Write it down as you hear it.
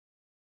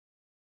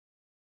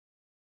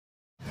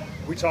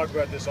we talk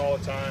about this all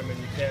the time, and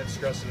you can't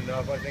stress it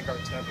enough. I think our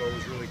tempo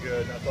was really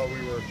good. I thought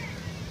we were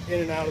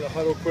in and out of the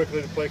huddle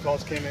quickly. The play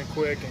calls came in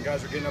quick, and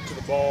guys were getting up to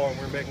the ball, and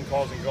we were making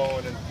calls and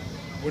going. And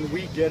when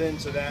we get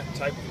into that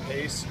type of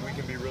pace, we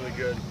can be really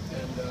good.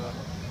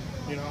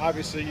 And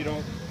obviously, you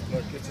don't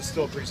look. It's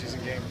still a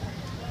preseason game,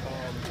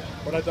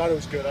 but I thought it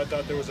was good. I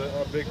thought there was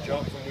a big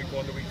jump from week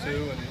 1 to week 2,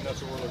 and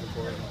that's what we're looking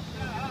for right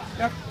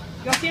now.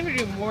 Y'all seem to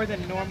do more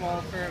than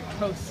normal for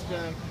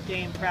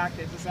post-game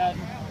practice. Is that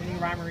any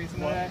rhyme or reason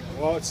to that?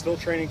 Well, it's still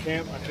training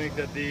camp. I think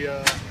that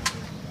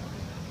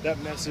that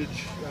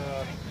message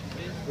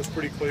was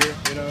pretty clear.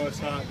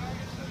 It's not.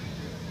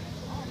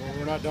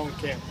 We're not done with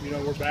camp.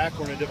 We're back.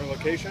 We're in a different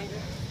location,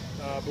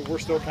 but we're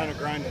still kind of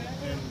grinding.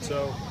 And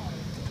so,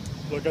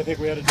 look, I think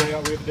we had a day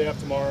off. We have a day off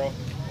tomorrow,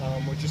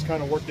 which just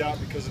kind of worked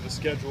out because of the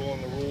schedule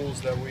and the rules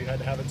that we had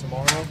to have it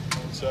tomorrow.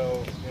 And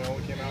so,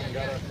 we came out and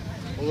got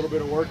a little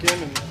bit of work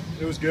in, and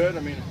it was good. I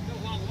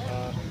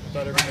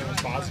thought everything was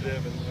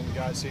positive, and the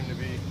guys seemed to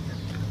be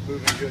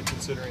moving good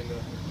considering the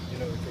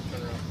quick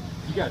turnaround.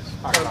 You guys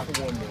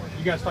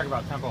talk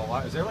about tempo a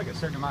lot. Is there like a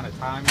certain amount of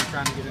time you're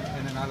trying to get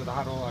in and out of the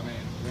huddle?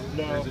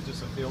 No. Or is it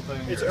just a feel thing?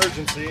 It's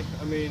urgency.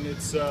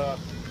 It's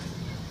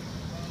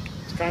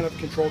kind of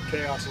controlled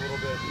chaos a little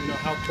bit.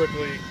 How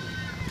quickly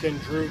can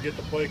Drew get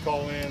the play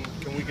call in?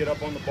 Can we get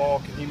up on the ball?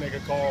 Can he make a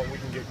call? We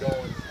can get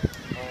going.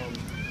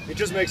 It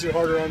just makes it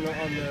harder on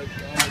the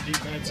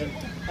defense, and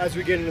as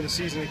we get into the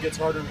season, it gets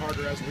harder and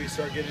harder as we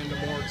start getting into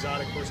more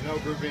exotic personnel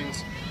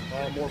groupings,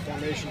 more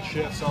formation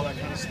shifts, all that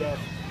kind of stuff.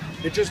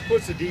 It just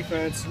puts the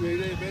defense.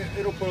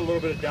 It'll put a little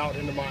bit of doubt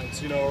into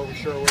minds. Are we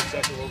sure we're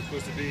exactly where we're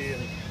supposed to be?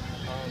 And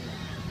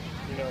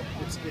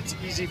it's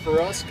easy for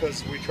us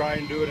because we try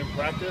and do it in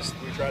practice.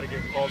 We try to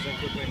get calls in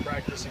quickly in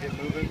practice to get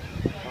moving,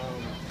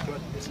 but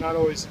it's not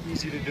always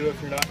easy to do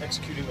if you're not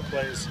executing the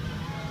plays.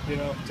 It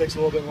takes a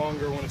little bit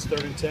longer when it's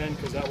 3rd and 10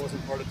 because that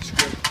wasn't part of the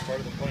script, part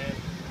of the plan.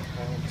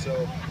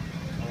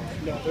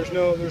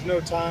 No, there's no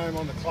time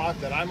on the clock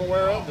that I'm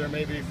aware of. There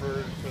may be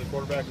for the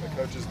quarterback and the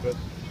coaches, but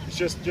it's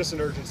just an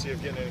urgency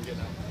of getting in and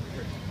getting out.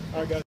 All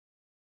right, guys.